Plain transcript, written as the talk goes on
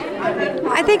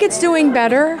I think it's doing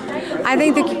better. I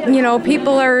think that,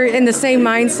 people are in the same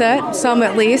mindset, some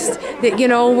at least, that,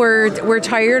 we're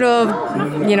tired of,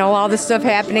 all this stuff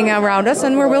happening around us,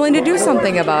 and we're willing to do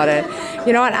something about it.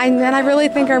 And I really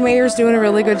think our mayor's doing a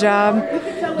really good job.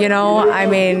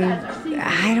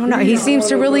 I don't know. He seems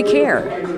to really care.